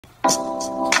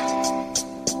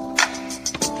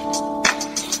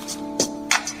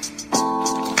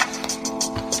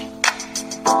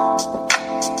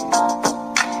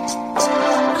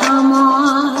Come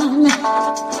on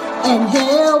and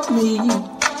help me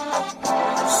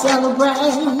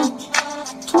celebrate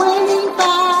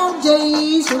 25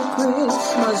 days of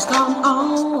Christmas. Come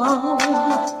on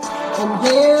and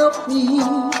help me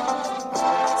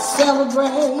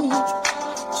celebrate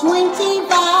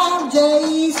 25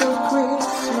 days of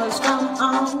Christmas. Come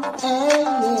on, hey,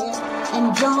 yeah,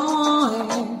 and join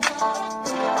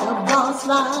the boss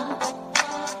life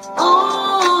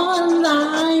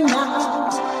online now.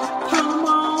 Come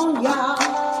on, y'all,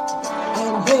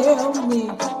 and help me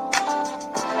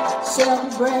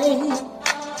celebrate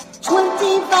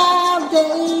 25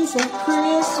 days of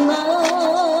Christmas.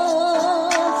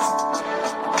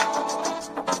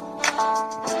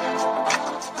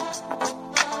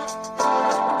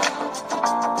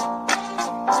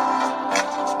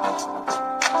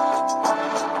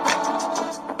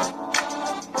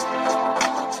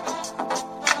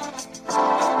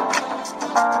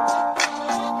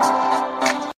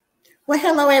 Well,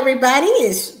 hello, everybody.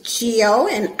 It's Geo,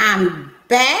 and I'm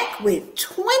back with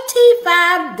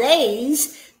 25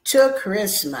 days to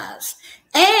Christmas.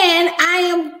 And I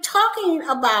am talking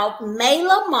about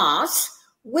mailer moss,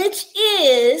 which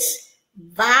is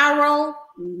viral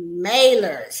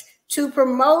mailers to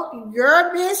promote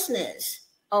your business,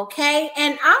 okay?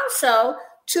 And also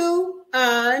to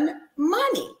earn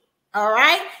money. All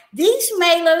right. These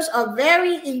mailers are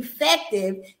very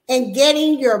effective in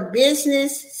getting your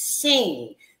business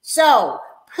seen. So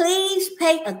please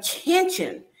pay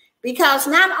attention, because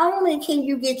not only can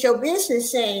you get your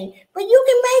business seen, but you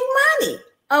can make money.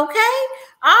 Okay.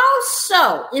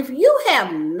 Also, if you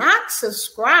have not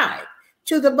subscribed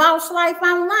to the Boss Life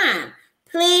Online,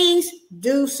 please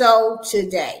do so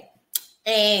today.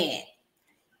 And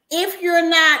if you're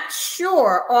not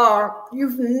sure, or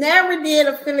you've never did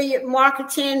affiliate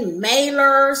marketing,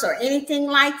 mailers, or anything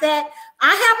like that,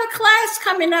 I have a class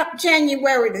coming up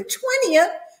January the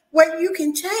 20th where you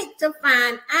can take to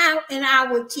find out, and I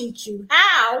will teach you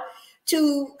how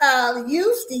to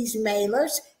use these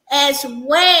mailers as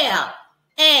well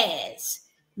as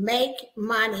make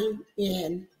money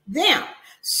in them.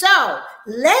 So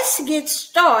let's get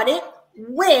started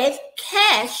with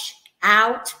cash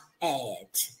out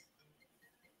ads.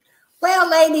 Well,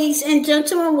 ladies and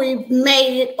gentlemen, we've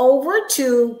made it over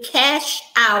to Cash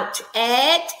Out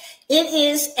Ad. It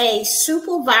is a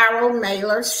super viral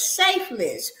mailer safe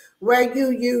list where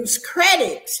you use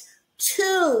credits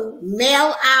to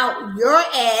mail out your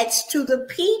ads to the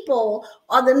people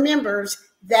or the members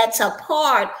that's a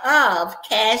part of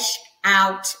Cash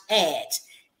Out Ads.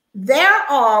 There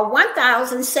are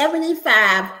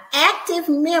 1,075 active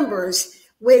members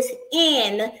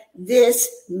within this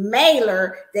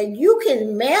mailer that you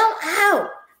can mail out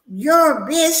your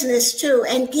business to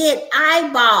and get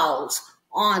eyeballs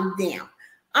on them.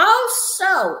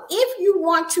 Also, if you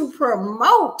want to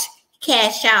promote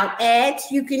cash out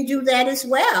ads, you can do that as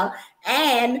well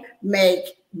and make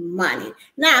money.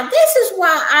 Now, this is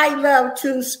why I love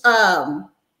to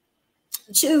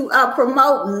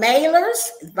promote mailers,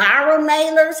 viral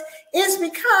mailers, is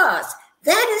because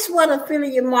that is what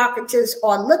affiliate marketers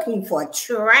are looking for,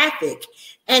 traffic.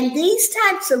 And these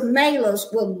types of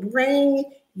mailers will bring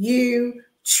you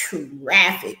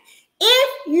traffic.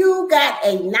 If you got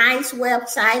a nice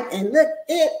website, and look,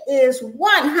 it is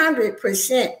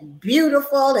 100%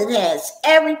 beautiful, it has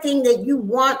everything that you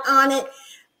want on it,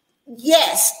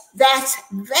 yes, that's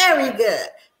very good.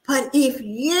 But if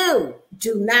you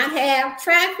do not have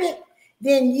traffic,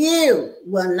 then you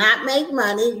will not make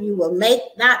money. You will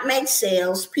not make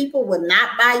sales. People will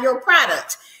not buy your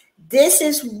products. This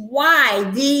is why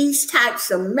these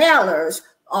types of mailers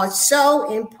are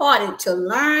so important to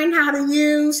learn how to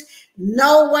use,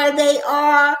 know where they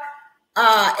are,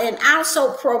 and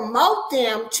also promote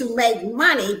them to make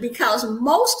money, because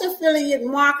most affiliate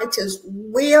marketers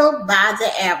will buy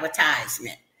the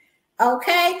advertisement.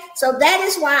 Okay, so that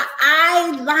is why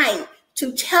I like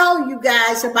to tell you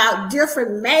guys about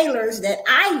different mailers that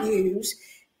I use,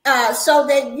 so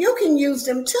that you can use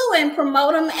them too and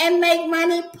promote them and make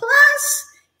money. Plus,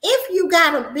 if you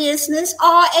got a business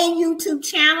or a YouTube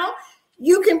channel,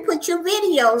 you can put your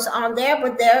videos on there,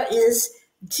 but there is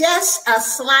just a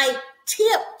slight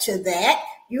tip to that.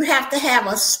 You have to have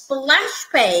a splash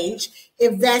page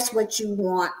if that's what you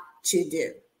want to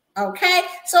do. Okay,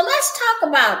 so let's talk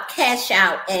about cash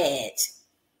out ads.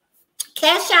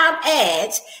 Cash out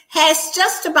ads has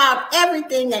just about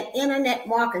everything an internet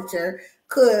marketer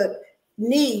could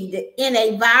need in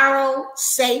a viral,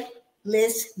 safe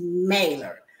list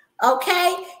mailer.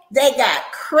 Okay, they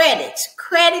got credits.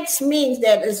 Credits means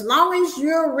that as long as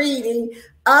you're reading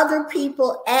other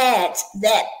people ads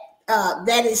that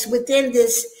is within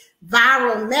this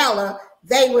viral mailer,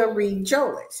 they will read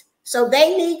yours. So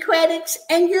they need credits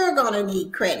and you're going to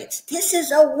need credits. This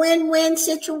is a win-win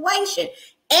situation.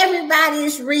 Everybody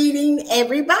is reading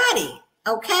everybody.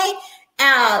 Okay.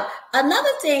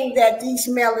 Another thing that these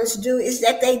mailers do is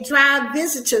that they drive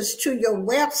visitors to your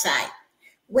website.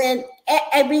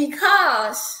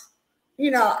 Because,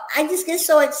 I just get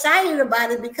so excited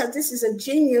about it because this is a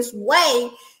genius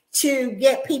way to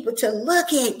get people to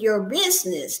look at your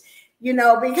business,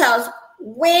 because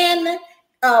when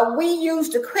we use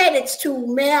the credits to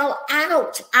mail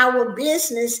out our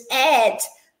business ads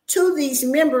to these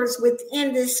members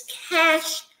within this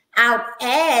cash out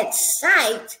ad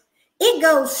site, it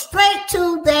goes straight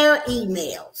to their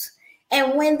emails.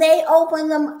 And when they open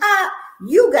them up,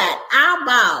 you got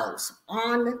eyeballs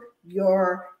on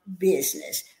your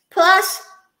business. Plus,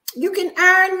 you can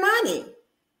earn money.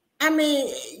 I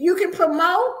mean, you can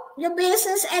promote your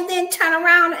business and then turn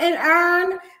around and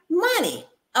earn money.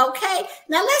 Okay,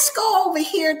 now let's go over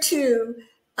here to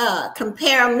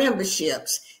compare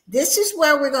memberships. This is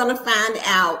where we're going to find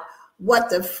out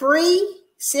what the free,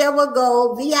 silver,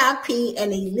 gold, VIP,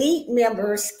 and elite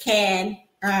members can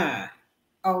earn.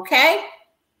 Okay,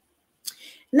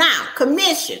 now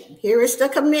commission. Here is the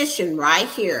commission right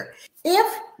here. If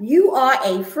you are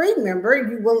a free member,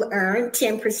 you will earn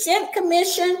 10%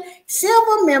 commission.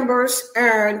 Silver members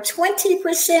earn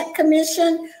 20%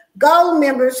 commission. Gold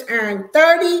members earn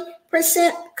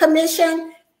 30%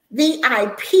 commission.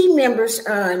 VIP members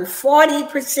earn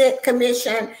 40%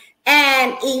 commission.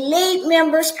 And elite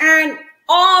members earn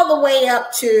all the way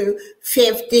up to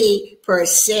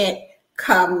 50%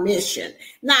 commission.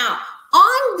 Now,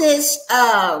 on this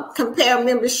compare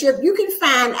membership, you can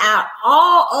find out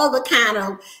all other kind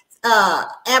of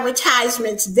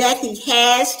advertisements that he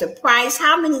has, the price,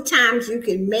 how many times you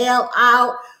can mail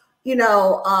out,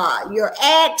 your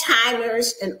ad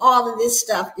timers, and all of this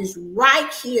stuff is right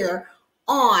here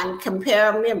on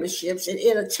compare memberships, and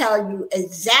it'll tell you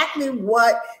exactly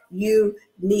what you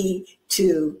need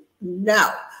to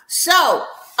know. So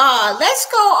let's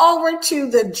go over to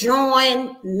the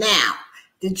join now.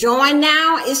 The join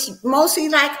now is mostly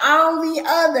like all the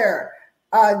other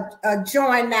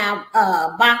join now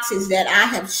boxes that I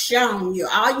have shown you.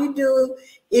 All you do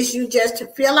is you just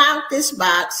fill out this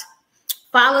box,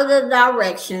 follow the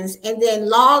directions, and then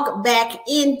log back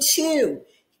into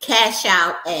cash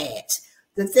out ads.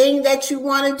 The thing that you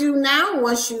want to do now,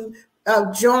 once you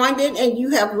joined it and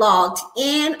you have logged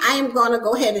in, I am going to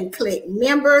go ahead and click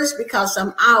members because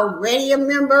I'm already a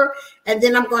member, and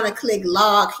then I'm going to click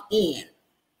log in.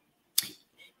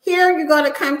 Here you're going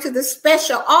to come to the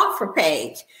special offer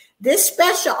page. This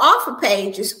special offer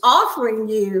page is offering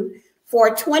you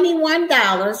for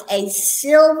 $21 a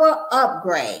silver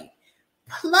upgrade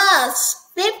plus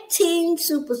 15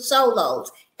 super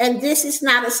solos. And this is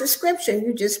not a subscription.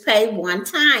 You just pay one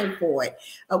time for it.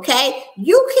 Okay.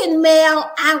 You can mail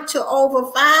out to over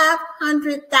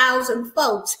 500,000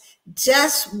 folks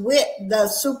just with the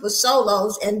super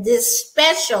solos and this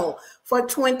special for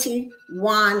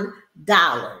 $21.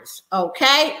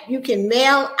 Okay. You can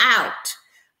mail out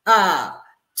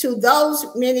to those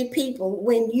many people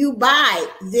when you buy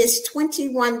this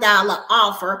 $21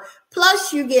 offer.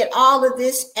 Plus you get all of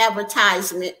this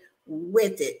advertisement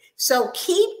with it. So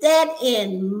keep that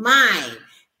in mind.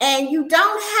 And you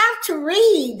don't have to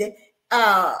read,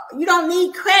 you don't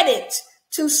need credits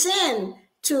to send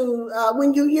to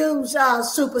when you use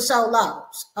super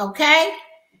solos. Okay.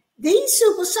 These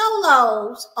super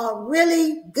solos are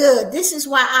really good. This is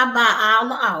why I buy all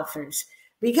the offers,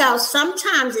 because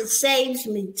sometimes it saves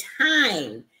me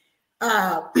time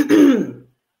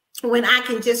when I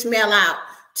can just mail out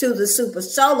to the super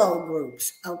solo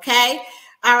groups. Okay.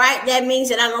 All right. That means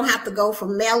that I don't have to go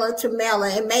from mailer to mailer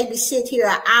and maybe sit here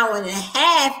an hour and a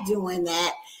half doing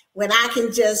that, when I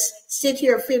can just sit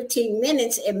here 15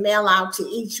 minutes and mail out to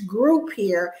each group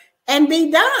here and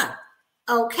be done.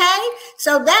 Okay.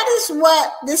 So that is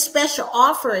what this special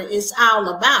offer is all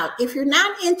about. If you're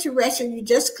not interested, you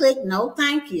just click no,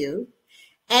 thank you.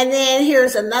 And then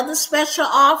here's another special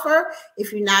offer.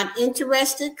 If you're not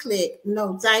interested, click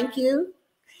no, thank you.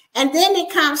 And then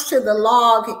it comes to the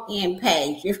login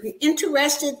page. If you're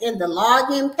interested in the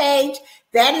login page,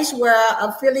 that is where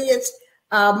affiliates,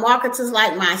 marketers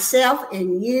like myself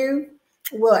and you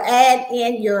will add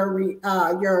in your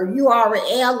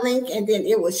URL link, and then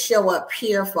it will show up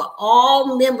here for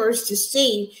all members to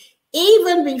see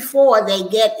even before they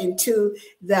get into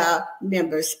the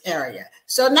members area.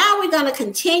 So now we're going to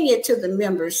continue to the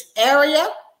members area.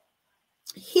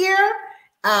 Here,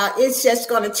 it's just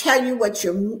going to tell you what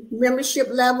your membership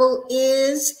level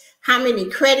is, how many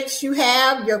credits you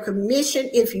have, your commission,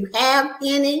 if you have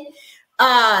any.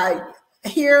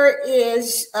 Here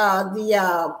is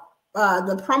the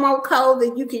promo code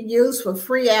that you can use for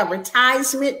free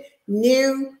advertisement,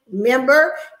 new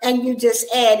member, and you just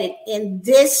add it in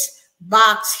this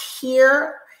box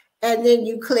here, and then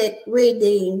you click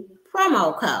redeem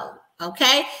promo code.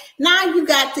 Okay, now you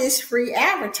got this free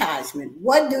advertisement.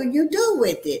 What do you do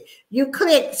with it? You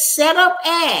click set up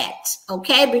ads,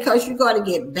 okay, because you're going to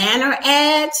get banner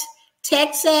ads,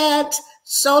 text ads,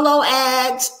 solo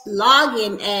ads,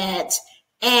 login ads,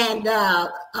 and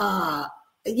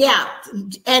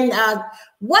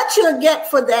what you'll get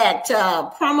for that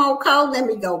promo code, let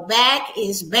me go back,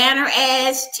 is banner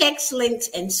ads, text links,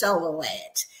 and solo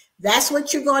ads. That's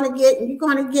what you're going to get, and you're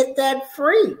going to get that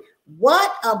free.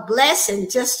 What a blessing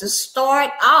just to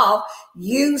start off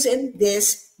using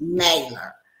this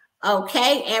mailer.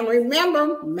 Okay, and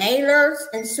remember, mailers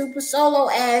and super solo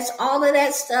ads, all of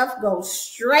that stuff goes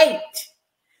straight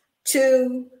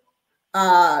to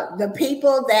the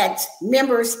people that's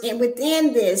members in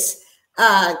within this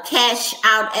cash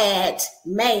out ads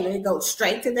mailer. It goes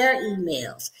straight to their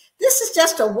emails. This is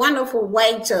just a wonderful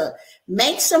way to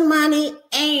make some money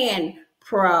and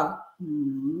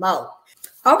promote.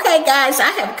 Okay, guys, I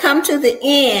have come to the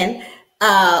end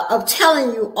of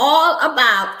telling you all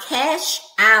about cash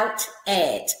out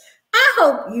ads. I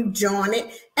hope you join it,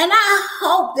 and I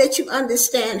hope that you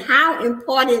understand how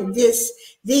important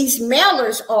these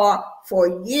mailers are for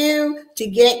you to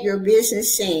get your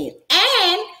business seen.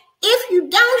 And if you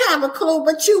don't have a clue,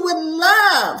 but you would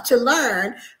love to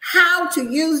learn how to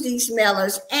use these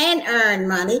mailers and earn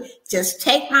money, just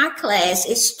take my class.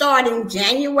 It's starting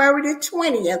January the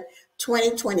 20th,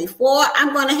 2024.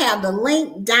 I'm going to have the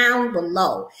link down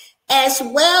below, as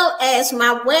well as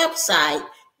my website,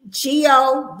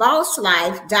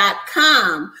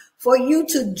 geomonroe.com, for you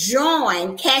to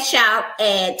join Cash Out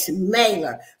Ads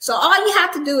Mailer. So all you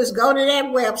have to do is go to that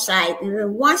website, and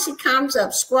then once it comes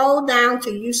up, scroll down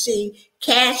till you see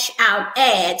Cash Out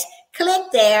Ads,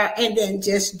 click there, and then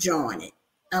just join it.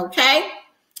 Okay?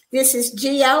 This is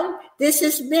Geo. This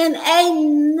has been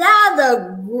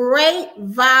another great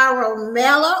viral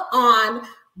mailer on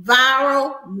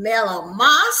Viral Mailer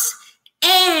Moss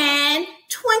and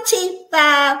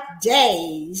 25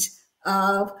 days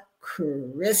of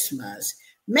Christmas.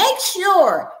 Make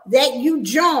sure that you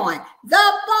join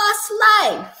the Boss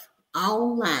Life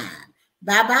online.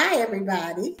 Bye-bye,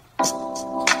 everybody.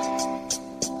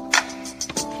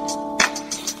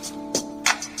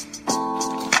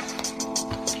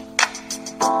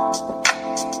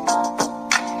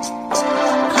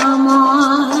 Come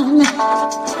on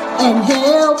and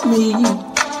help me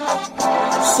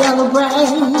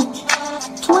celebrate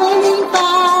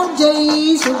 25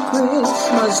 days of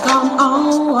Christmas. Come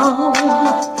on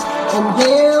and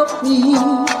help me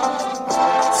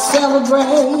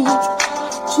celebrate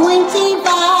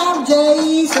 25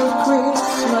 days of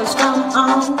Christmas. Come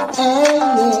on,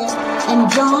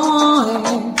 and join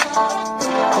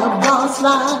the Boss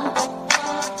Life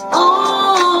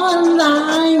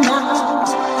online now.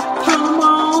 Come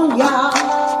on, y'all,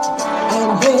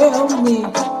 and help me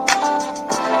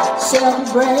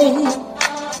celebrate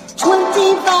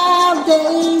 25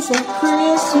 days of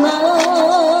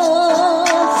Christmas.